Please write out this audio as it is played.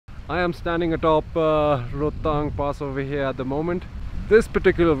I am standing atop Lobzang Pass over here at the moment. This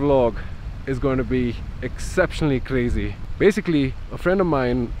particular vlog is going to be exceptionally crazy. Basically, a friend of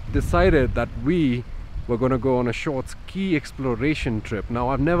mine decided that we were going to go on a short ski exploration trip. Now,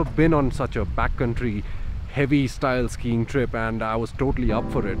 I've never been on such a backcountry heavy style skiing trip, and I was totally up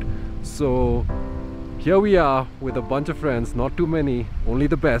for it. So here we are with a bunch of friends, not too many, only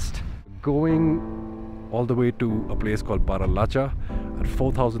the best, going all the way to a place called Baralacha at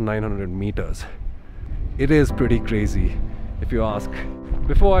 4,900 meters. It is pretty crazy, if you ask.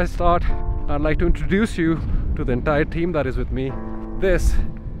 Before I start, I'd like to introduce you to the entire team that is with me. This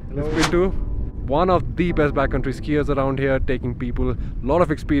is Pintu, one of the best backcountry skiers around here, taking people, a lot of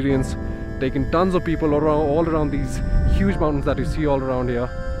experience, taking tons of people all around these huge mountains that you see all around here.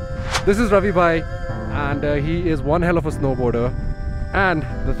 This is Ravi Bhai, and he is one hell of a snowboarder. And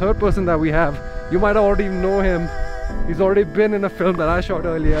the third person that we have, you might already know him. He's already been in a film that I shot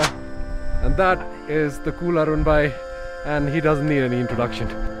earlier, and that is the cool Arun Bhai, and he doesn't need any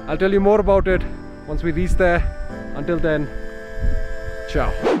introduction. I'll tell you more about it once we reach there. Until then,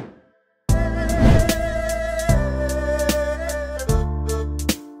 ciao.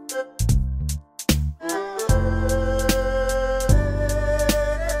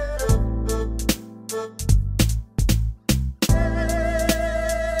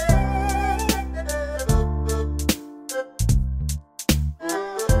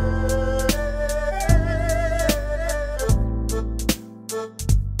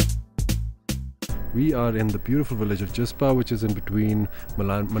 We are in the beautiful village of Jispa, which is in between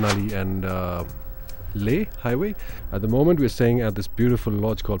Manali and Leh highway. At the moment we're staying at this beautiful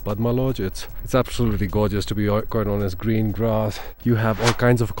lodge called Padma Lodge. It's absolutely gorgeous, to be quite honest. Green grass. You have all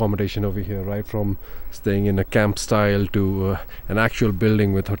kinds of accommodation over here, right from staying in a camp style to an actual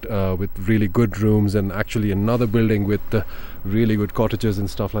building with really good rooms, and actually another building with really good cottages and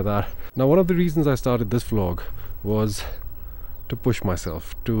stuff like that. Now, one of the reasons I started this vlog was to push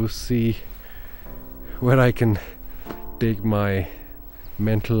myself, to see where I can take my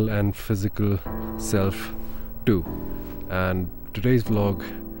mental and physical self to. And today's vlog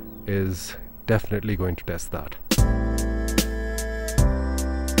is definitely going to test that.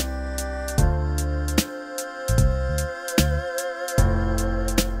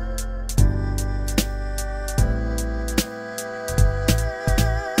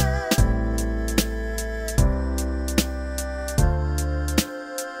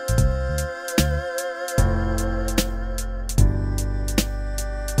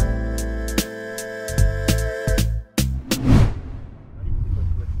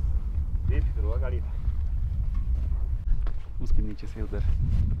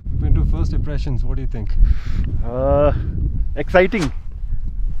 Pintu, first impressions, what do you think? Exciting.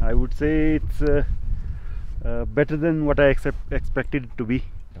 I would say it's better than what I expected it to be.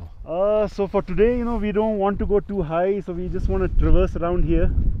 So for today, you know, we don't want to go too high, so we just want to traverse around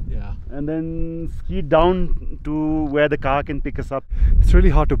here. Yeah. And then ski down to where the car can pick us up. It's really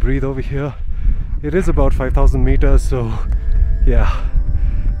hard to breathe over here. It is about 5,000 meters, so yeah,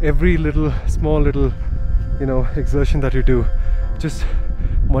 every small little, you know, exertion that you do, just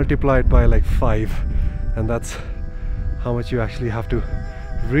multiply it by like 5, and that's how much you actually have to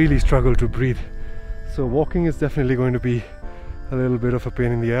really struggle to breathe. So walking is definitely going to be a little bit of a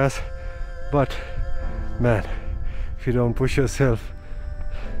pain in the ass, but man, if you don't push yourself,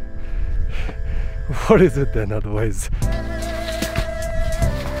 what is it then otherwise?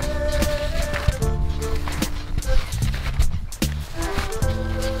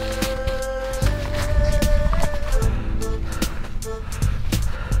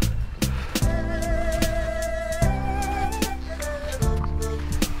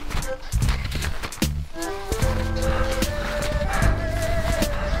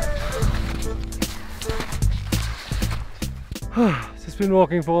 Just been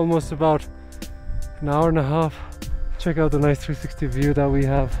walking for almost about an hour and a half. Check out the nice 360 view that we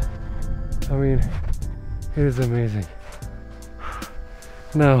have. I mean, it is amazing.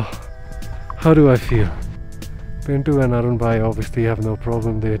 Now, how do I feel? Pintu and Arun Bhai obviously have no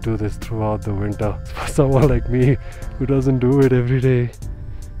problem. They do this throughout the winter. For someone like me who doesn't do it every day,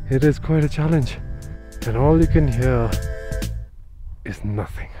 it is quite a challenge. And all you can hear is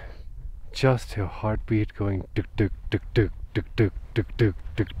nothing. Just your heartbeat going tuk tuk tuk tuk tuk tuk tuk tuk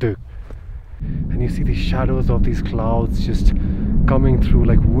tuk tuk. And you see the shadows of these clouds just coming through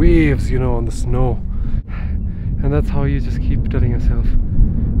like waves, you know, on the snow. And that's how you just keep telling yourself,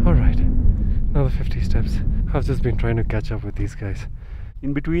 alright, another 50 steps. I've just been trying to catch up with these guys.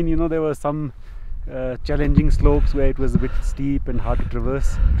 In between, you know, there were some challenging slopes where it was a bit steep and hard to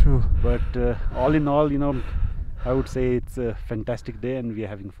traverse. True. But all in all, you know, I would say it's a fantastic day and we are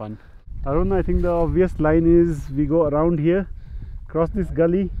having fun. Arun, I think the obvious line is we go around here, cross this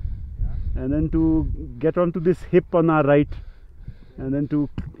gully, and then to get onto this hip on our right, and then to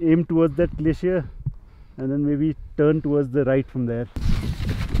aim towards that glacier, and then maybe turn towards the right from there.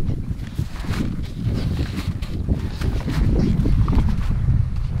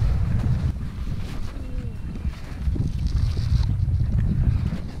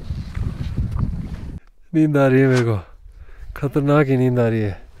 नींद आ रही है मेरे को, खतरनाक ही नींद आ रही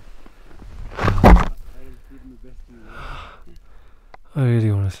है. I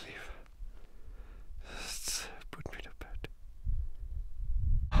really want to sleep. Just put me to bed.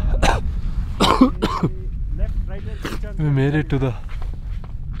 We made it to the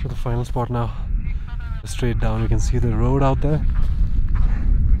final spot now. Straight down, we can see the road out there,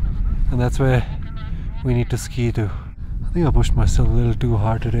 and that's where we need to ski to. I think I pushed myself a little too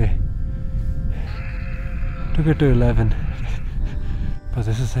hard today. Took it to 11, but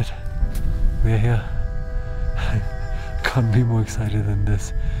this is it. We're here. Can't be more excited than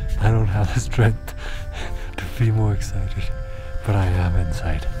this. I don't have the strength to be more excited, but I am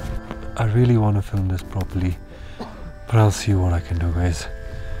inside. I really want to film this properly, but I'll see what I can do, guys.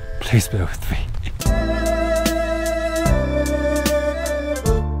 Please bear with me.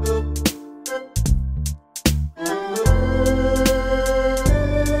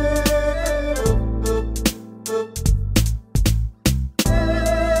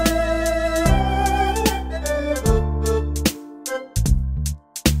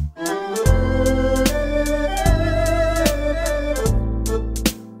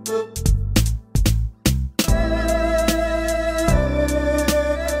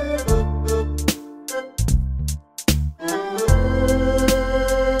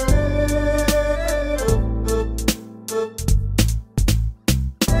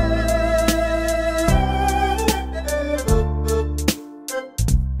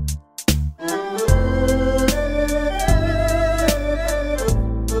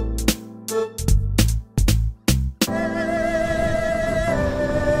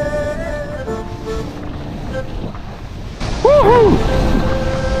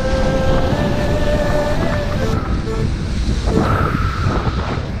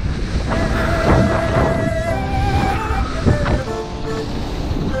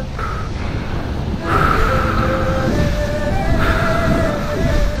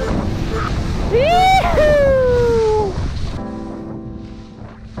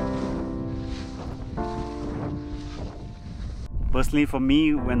 Personally, for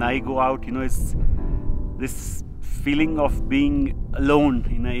me, when I go out, it's this feeling of being alone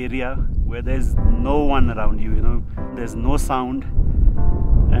in an area where there's no one around you, there's no sound.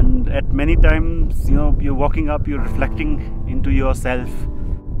 And at many times, you're walking up, you're reflecting into yourself,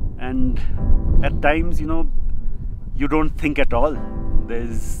 and at times, you don't think at all.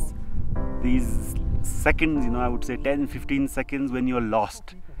 There's these seconds, I would say 10-15 seconds when you're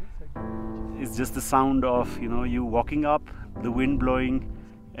lost. It's just the sound of, you walking up, the wind blowing,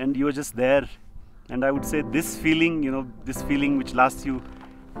 and you're just there. And I would say this feeling, this feeling which lasts you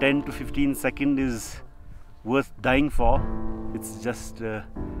 10 to 15 seconds is worth dying for. It's just a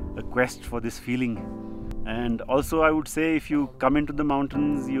quest for this feeling. And also I would say, if you come into the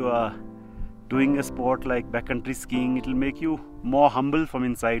mountains, you are doing a sport like backcountry skiing, it will make you more humble from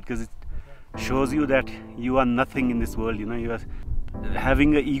inside, because it shows you that you are nothing in this world. You are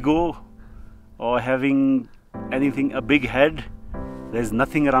having an ego or having anything, a big head. There's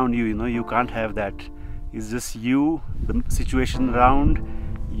nothing around you, you can't have that. It's just you, the situation around.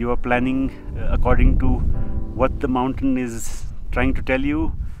 You are planning according to what the mountain is trying to tell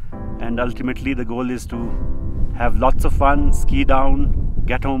you, and ultimately the goal is to have lots of fun, ski down,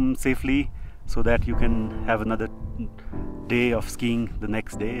 get home safely, so that you can have another day of skiing the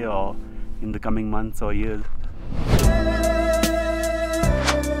next day or in the coming months or years.